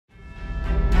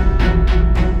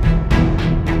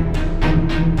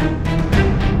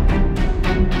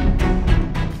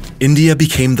India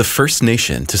became the first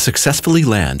nation to successfully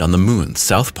land on the moon's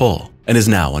south pole and is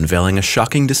now unveiling a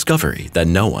shocking discovery that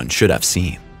no one should have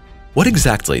seen. What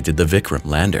exactly did the Vikram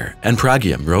lander and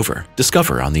Pragyam rover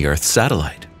discover on the Earth's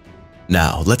satellite?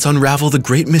 Now let's unravel the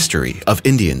great mystery of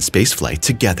Indian spaceflight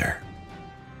together.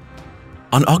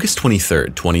 On August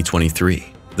 23,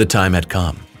 2023, the time had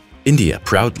come. India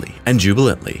proudly and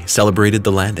jubilantly celebrated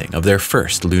the landing of their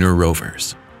first lunar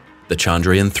rovers. The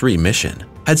Chandrayaan-III mission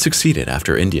had succeeded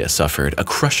after India suffered a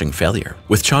crushing failure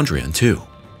with Chandrayaan-II.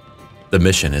 The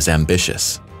mission is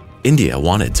ambitious. India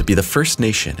wanted to be the first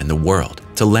nation in the world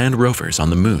to land rovers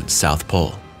on the moon's south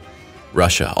pole.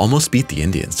 Russia almost beat the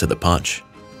Indians to the punch.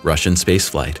 Russian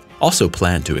spaceflight also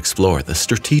planned to explore the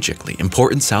strategically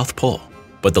important South Pole,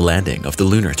 but the landing of the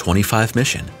Lunar 25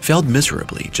 mission failed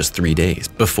miserably just 3 days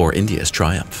before India's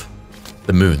triumph.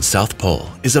 The moon's south pole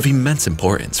is of immense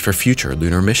importance for future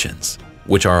lunar missions,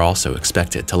 which are also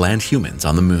expected to land humans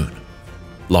on the moon.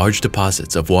 Large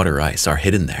deposits of water ice are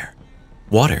hidden there.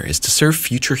 Water is to serve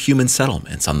future human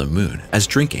settlements on the moon as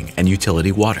drinking and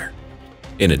utility water.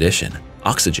 In addition,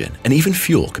 oxygen and even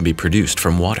fuel can be produced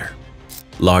from water.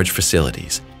 Large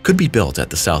facilities could be built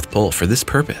at the South Pole for this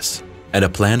purpose, and a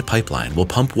planned pipeline will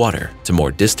pump water to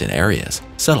more distant areas,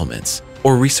 settlements,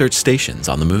 or research stations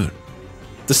on the moon.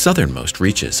 The southernmost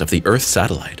reaches of the Earth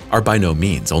satellite are by no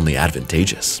means only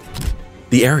advantageous.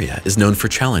 The area is known for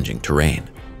challenging terrain.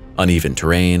 Uneven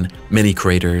terrain, many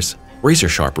craters,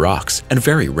 razor-sharp rocks, and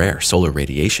very rare solar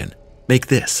radiation make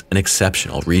this an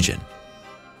exceptional region.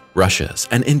 Russia's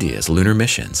and India's lunar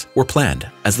missions were planned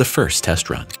as the first test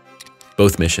run.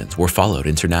 Both missions were followed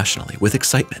internationally with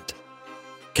excitement.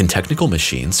 Can technical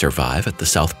machines survive at the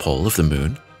south pole of the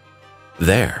moon?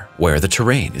 There, where the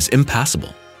terrain is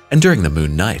impassable, and during the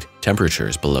moon night,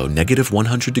 temperatures below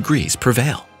 -100 degrees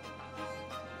prevail.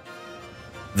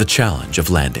 The challenge of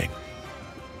landing.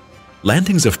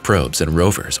 Landings of probes and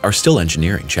rovers are still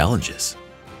engineering challenges.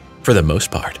 For the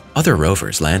most part, other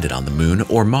rovers landed on the moon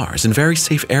or Mars in very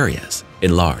safe areas,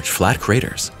 in large, flat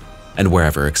craters, and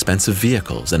wherever expensive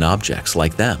vehicles and objects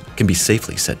like them can be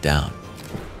safely set down.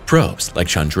 Probes like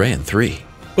Chandrayaan-III,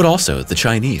 but also the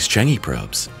Chinese Chang'e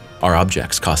probes, are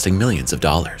objects costing millions of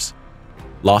dollars.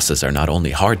 Losses are not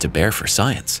only hard to bear for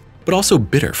science, but also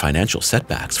bitter financial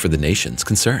setbacks for the nations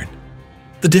concerned.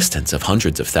 The distance of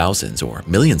hundreds of thousands or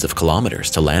millions of kilometers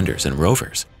to landers and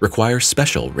rovers requires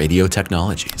special radio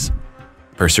technologies.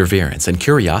 Perseverance and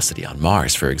Curiosity on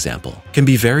Mars, for example, can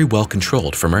be very well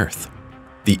controlled from Earth.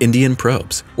 The Indian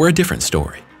probes were a different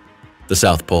story. The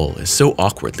South Pole is so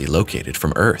awkwardly located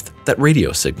from Earth that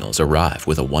radio signals arrive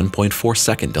with a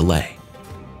 1.4-second delay.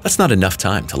 That's not enough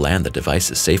time to land the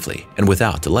devices safely and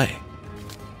without delay.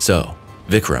 So,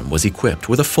 Vikram was equipped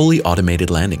with a fully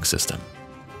automated landing system.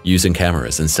 Using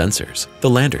cameras and sensors, the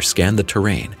lander scanned the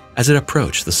terrain as it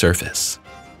approached the surface.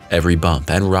 Every bump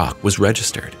and rock was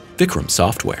registered. Vikram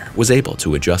software was able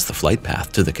to adjust the flight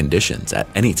path to the conditions at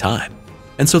any time,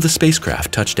 and so the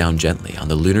spacecraft touched down gently on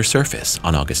the lunar surface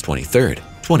on August 23,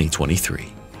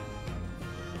 2023.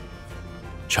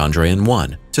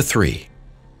 Chandrayaan-I-III.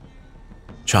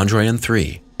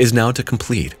 Chandrayaan-III is now to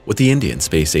complete what the Indian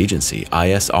Space Agency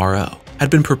ISRO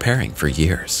had been preparing for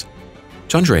years.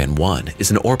 Chandrayaan-I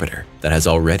is an orbiter that has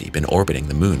already been orbiting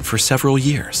the moon for several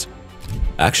years.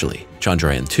 Actually,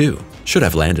 Chandrayaan-II should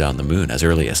have landed on the moon as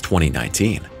early as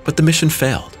 2019, but the mission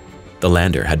failed. The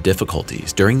lander had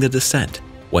difficulties during the descent,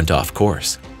 went off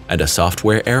course, and a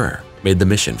software error made the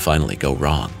mission finally go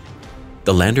wrong.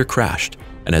 The lander crashed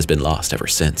and has been lost ever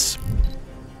since.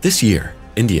 This year,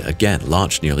 India again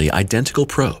launched nearly identical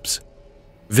probes.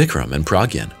 Vikram and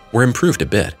Pragyam were improved a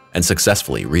bit and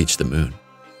successfully reached the moon.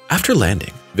 After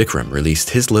landing, Vikram released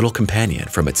his little companion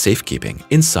from its safekeeping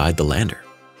inside the lander.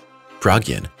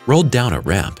 Pragyam rolled down a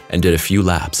ramp and did a few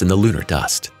laps in the lunar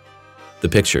dust. The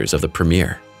pictures of the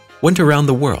premiere went around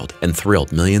the world and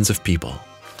thrilled millions of people.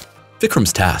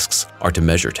 Vikram's tasks are to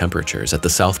measure temperatures at the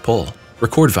South Pole,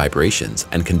 record vibrations,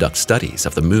 and conduct studies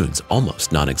of the moon's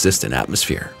almost non-existent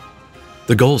atmosphere.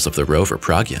 The goals of the rover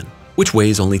Pragyam, which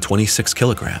weighs only 26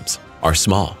 kilograms, are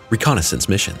small reconnaissance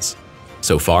missions.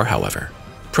 So far, however,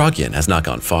 Pragyam has not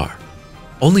gone far.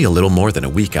 Only a little more than a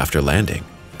week after landing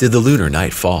did the lunar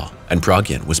night fall, and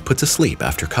Pragyam was put to sleep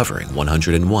after covering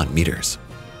 101 meters.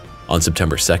 On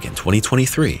September 2,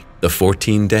 2023, the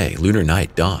 14-day lunar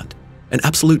night dawned, and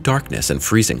absolute darkness and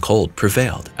freezing cold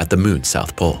prevailed at the moon's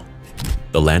south pole.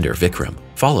 The lander Vikram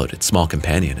followed its small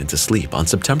companion into sleep on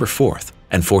September 4th,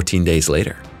 and 14 days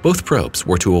later, both probes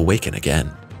were to awaken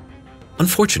again.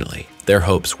 Unfortunately, their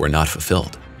hopes were not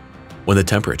fulfilled. When the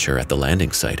temperature at the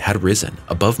landing site had risen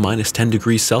above -10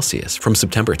 degrees Celsius from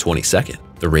September 22nd,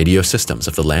 The radio systems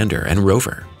of the lander and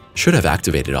rover should have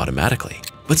activated automatically,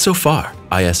 but so far,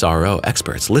 ISRO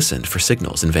experts listened for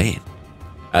signals in vain.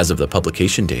 As of the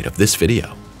publication date of this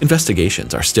video,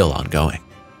 investigations are still ongoing.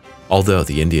 Although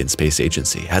the Indian Space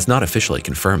Agency has not officially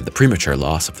confirmed the premature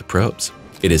loss of the probes,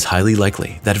 it is highly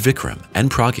likely that Vikram and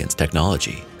Pragyam's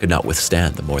technology could not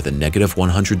withstand the more than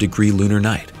 -100-degree lunar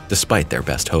night despite their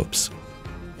best hopes.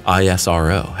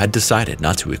 ISRO had decided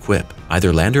not to equip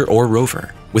either lander or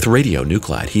rover with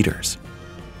radionuclide heaters.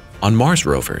 On Mars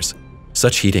rovers,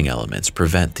 such heating elements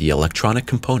prevent the electronic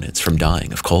components from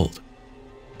dying of cold.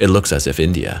 It looks as if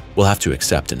India will have to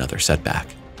accept another setback.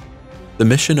 The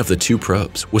mission of the two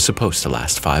probes was supposed to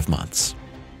last 5 months.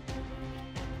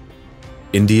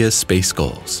 India's space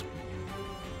goals.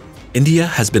 India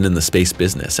has been in the space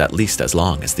business at least as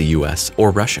long as the US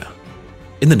or Russia.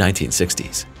 In the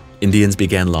 1960s, Indians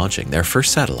began launching their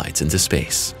first satellites into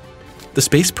space. The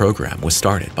space program was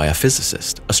started by a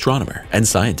physicist, astronomer, and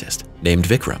scientist named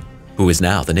Vikram, who is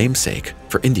now the namesake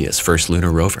for India's first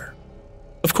lunar rover.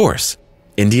 Of course,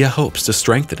 India hopes to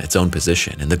strengthen its own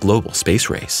position in the global space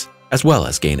race, as well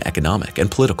as gain economic and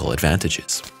political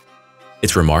advantages.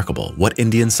 It's remarkable what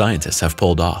Indian scientists have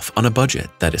pulled off on a budget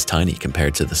that is tiny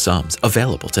compared to the sums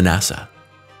available to NASA.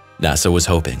 NASA was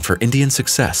hoping for Indian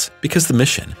success because the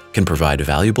mission can provide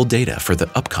valuable data for the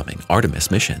upcoming Artemis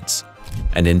missions,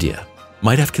 and India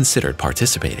might have considered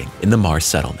participating in the Mars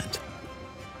settlement.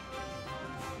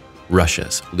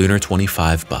 Russia's Lunar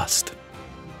 25 bust.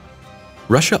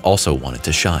 Russia also wanted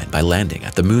to shine by landing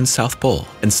at the moon's south pole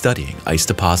and studying ice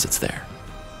deposits there.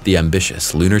 The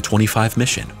ambitious Lunar 25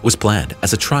 mission was planned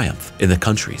as a triumph in the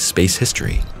country's space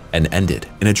history and ended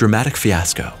in a dramatic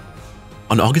fiasco.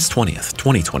 On August 20th,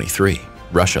 2023,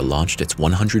 Russia launched its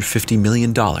 $150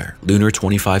 million Lunar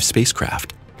 25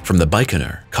 spacecraft from the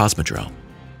Baikonur Cosmodrome.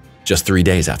 Just 3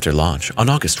 days after launch, on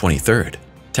August 23rd,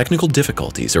 technical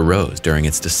difficulties arose during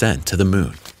its descent to the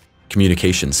moon.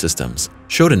 Communication systems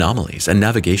showed anomalies and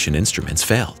navigation instruments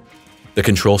failed. The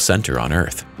control center on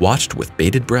Earth watched with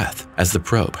bated breath as the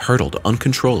probe hurtled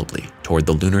uncontrollably toward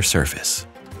the lunar surface.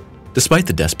 Despite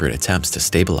the desperate attempts to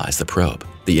stabilize the probe,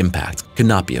 the impact could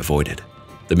not be avoided.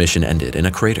 The mission ended in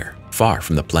a crater far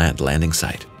from the planned landing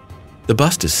site. The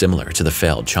bust is similar to the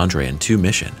failed Chandrayaan-II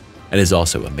mission and is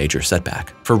also a major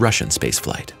setback for Russian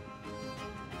spaceflight.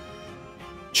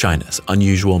 China's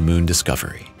unusual moon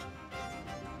discovery.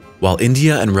 While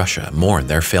India and Russia mourn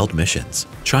their failed missions,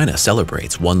 China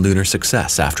celebrates one lunar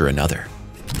success after another.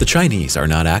 The Chinese are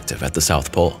not active at the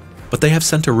South Pole, but they have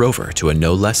sent a rover to a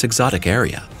no less exotic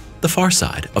area, the far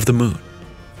side of the moon.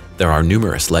 There are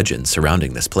numerous legends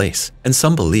surrounding this place, and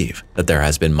some believe that there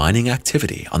has been mining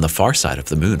activity on the far side of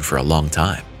the moon for a long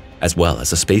time, as well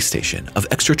as a space station of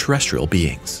extraterrestrial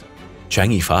beings.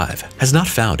 Chang'e 5 has not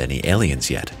found any aliens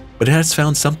yet, but it has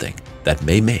found something that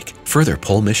may make further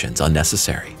pole missions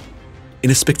unnecessary. In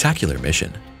a spectacular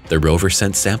mission, the rover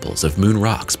sent samples of moon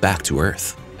rocks back to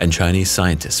Earth, and Chinese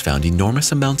scientists found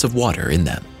enormous amounts of water in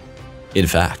them. In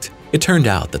fact, it turned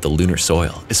out that the lunar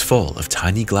soil is full of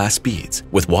tiny glass beads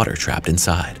with water trapped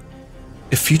inside.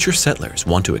 If future settlers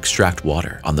want to extract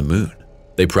water on the moon,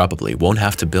 they probably won't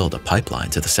have to build a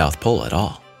pipeline to the South Pole at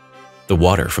all. The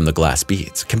water from the glass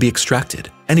beads can be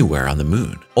extracted anywhere on the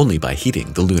moon only by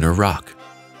heating the lunar rock.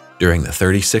 During the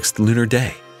 36th lunar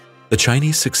day, the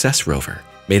Chinese Success rover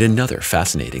made another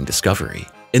fascinating discovery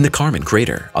in the Kármán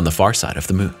crater on the far side of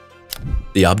the moon.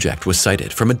 The object was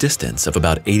sighted from a distance of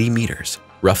about 80 meters,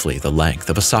 roughly the length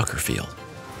of a soccer field.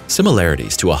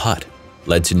 Similarities to a hut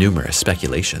led to numerous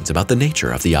speculations about the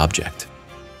nature of the object.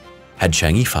 Had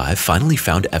Chang'e 5 finally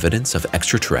found evidence of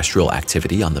extraterrestrial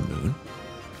activity on the moon?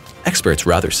 Experts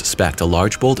rather suspect a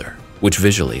large boulder, which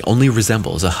visually only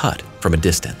resembles a hut from a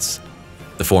distance.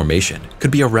 The formation could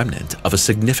be a remnant of a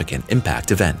significant impact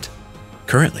event.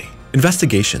 Currently,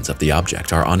 investigations of the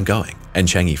object are ongoing, and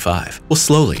Chang'e 5 will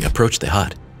slowly approach the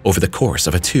hut over the course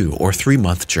of a 2 or 3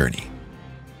 month journey.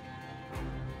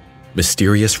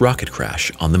 Mysterious rocket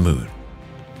crash on the moon.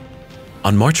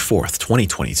 On March 4th,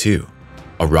 2022,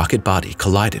 a rocket body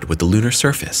collided with the lunar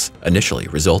surface, initially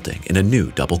resulting in a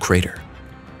new double crater.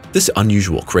 This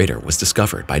unusual crater was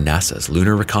discovered by NASA's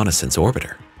Lunar Reconnaissance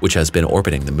Orbiter, which has been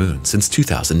orbiting the moon since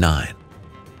 2009.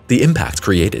 The impact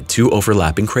created 2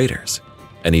 overlapping craters,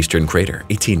 an eastern crater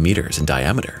 18 meters in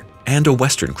diameter and a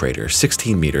western crater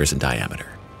 16 meters in diameter.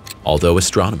 Although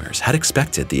astronomers had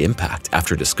expected the impact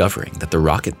after discovering that the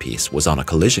rocket piece was on a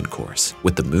collision course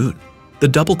with the moon, the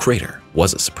double crater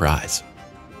was a surprise.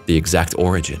 The exact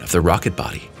origin of the rocket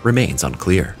body remains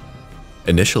unclear.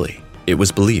 Initially, it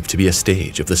was believed to be a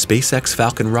stage of the SpaceX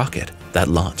Falcon rocket that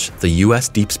launched the U.S.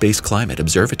 Deep Space Climate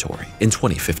Observatory in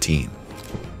 2015.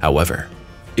 However,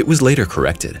 it was later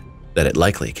corrected that it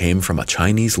likely came from a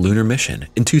Chinese lunar mission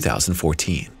in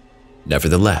 2014.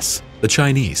 Nevertheless, the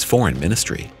Chinese Foreign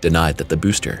Ministry denied that the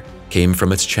booster came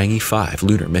from its Chang'e 5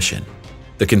 lunar mission.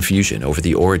 The confusion over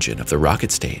the origin of the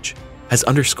rocket stage has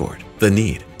underscored the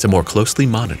need to more closely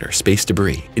monitor space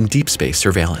debris in deep space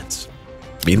surveillance.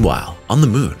 Meanwhile, on the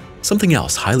moon, something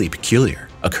else highly peculiar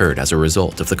occurred as a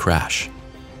result of the crash.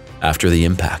 After the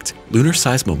impact, lunar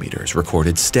seismometers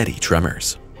recorded steady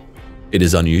tremors. It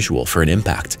is unusual for an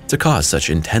impact to cause such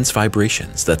intense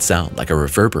vibrations that sound like a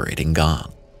reverberating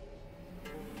gong.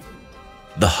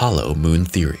 The hollow moon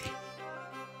theory.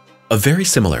 A very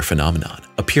similar phenomenon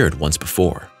appeared once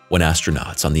before when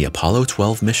astronauts on the Apollo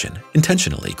 12 mission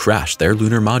intentionally crashed their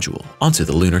lunar module onto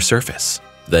the lunar surface.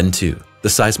 Then too, the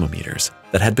seismometers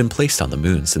that had been placed on the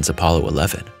moon since Apollo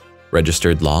 11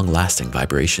 registered long-lasting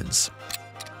vibrations.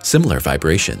 Similar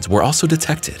vibrations were also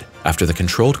detected after the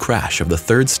controlled crash of the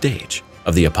third stage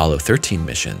of the Apollo 13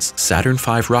 mission's Saturn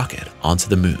V rocket onto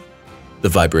the moon. The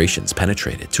vibrations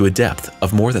penetrated to a depth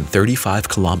of more than 35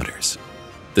 kilometers.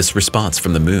 This response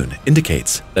from the moon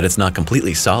indicates that it's not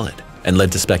completely solid and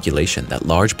led to speculation that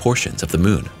large portions of the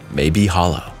moon may be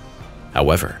hollow.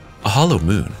 However, a hollow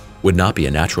moon would not be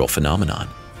a natural phenomenon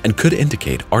and could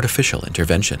indicate artificial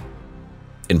intervention.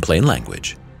 In plain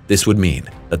language, this would mean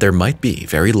that there might be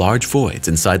very large voids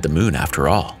inside the moon after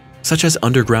all, such as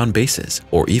underground bases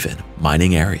or even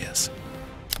mining areas.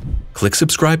 Click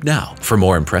subscribe now for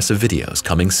more impressive videos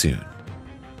coming soon.